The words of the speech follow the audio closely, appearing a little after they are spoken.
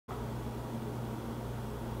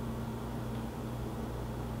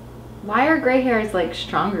Why are gray hairs like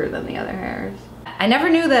stronger than the other hairs? I never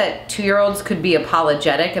knew that 2-year-olds could be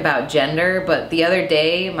apologetic about gender, but the other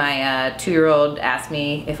day my 2-year-old asked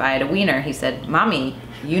me if I had a wiener. He said, "Mommy,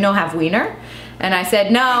 you no have wiener?" And I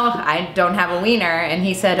said, "No, I don't have a wiener." And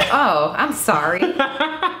he said, "Oh, I'm sorry."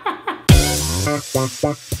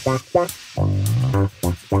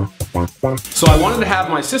 So I wanted to have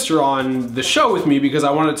my sister on the show with me because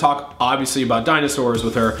I wanted to talk obviously about dinosaurs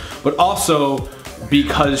with her, but also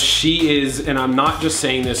because she is, and I'm not just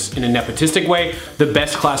saying this in a nepotistic way, the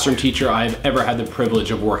best classroom teacher I've ever had the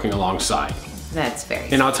privilege of working alongside. That's very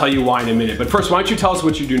And I'll tell you why in a minute. But first, why don't you tell us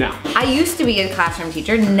what you do now? I used to be a classroom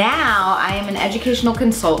teacher. Now I am an educational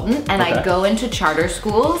consultant, and I go into charter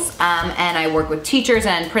schools and I work with teachers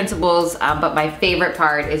and principals, but my favorite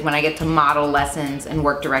part is when I get to model lessons and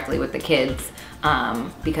work directly with the kids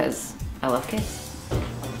because I love kids.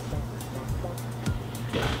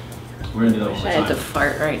 We're gonna do that one more I had to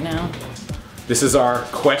fart right now. This is our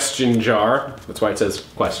question jar. That's why it says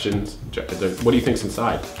questions. What do you think's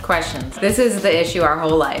inside? Questions. This is the issue our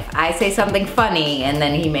whole life. I say something funny and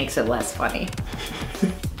then he makes it less funny.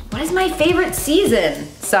 What is my favorite season?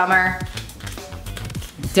 Summer.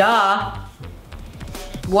 Duh.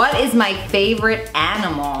 What is my favorite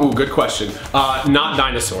animal? Ooh, good question. Not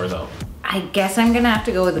dinosaur though. I guess I'm gonna have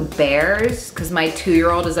to go with bears because my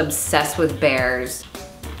 2-year-old is obsessed with bears.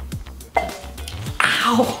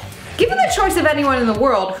 Ow. Given the choice of anyone in the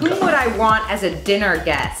world, who would I want as a dinner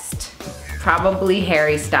guest? Probably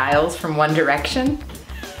Harry Styles from One Direction.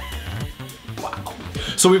 Wow.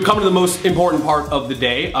 So we've come to the most important part of the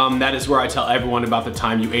day. That is where I tell everyone about the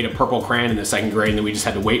time you ate a purple crayon in the 2nd grade and then we just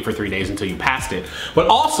had to wait for 3 days until you passed it. But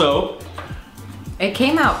also, it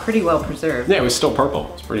came out pretty well preserved. yeah, it was still purple.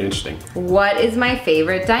 It's pretty interesting. What is my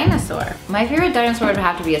favorite dinosaur? My favorite dinosaur would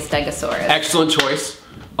have to be a Stegosaurus. Excellent choice.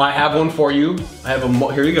 I have one for you. I have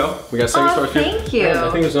a, here you go. We got Stegosaurus here. Thank you. And I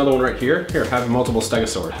think there's another one right here. Here, I have multiple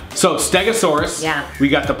Stegosaurs. So Stegosaurus, yeah. We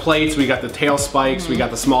got the plates, we got the tail spikes, we got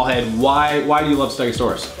the small head. Why do you love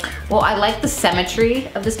Stegosaurus? Well, I like the symmetry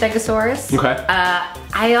of the Stegosaurus. Okay.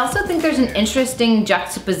 I also think there's an interesting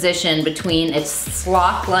juxtaposition between its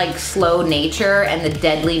sloth-like slow nature and the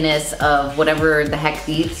deadliness of whatever the heck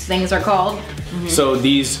these things are called. So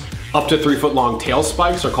these up to 3 foot long tail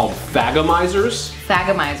spikes are called phagomizers.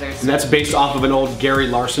 Phagomizers. And that's based off of an old Gary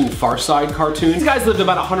Larson Far Side cartoon. These guys lived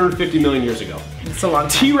about 150 million years ago. It's a long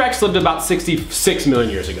time. T-Rex lived about 66 million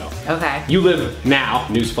years ago. Okay. You live now,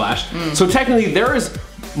 newsflash. So technically there is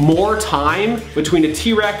more time between a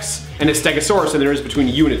T-Rex and a Stegosaurus than there is between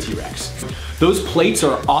you and a T-Rex. Those plates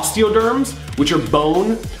are osteoderms, which are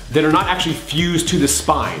bone that are not actually fused to the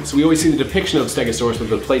spine. So we always see the depiction of Stegosaurus with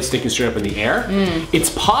the plates sticking straight up in the air.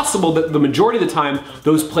 It's possible that the majority of the time,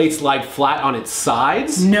 those plates lie flat on its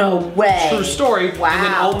sides. No way. True story. Wow. And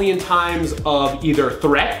then only in times of either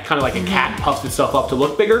threat, kind of like a cat puffs itself up to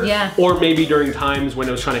look bigger, yeah. Or maybe during times when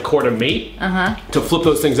it was trying to court a mate, to flip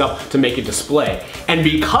those things up to make a display. And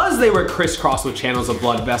because they were crisscrossed with channels of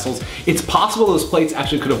blood vessels, it's possible those plates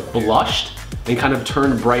actually could have blushed and kind of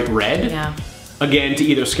turned bright red. Yeah. Again, to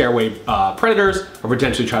either scare away predators or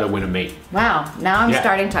potentially try to win a mate. Wow, now I'm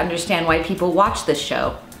starting to understand why people watch this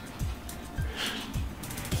show.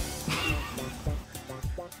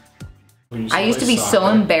 I used to be so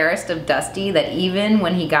embarrassed of Dusty that even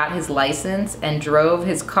when he got his license and drove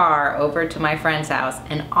his car over to my friend's house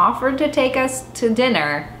and offered to take us to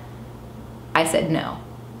dinner, I said no.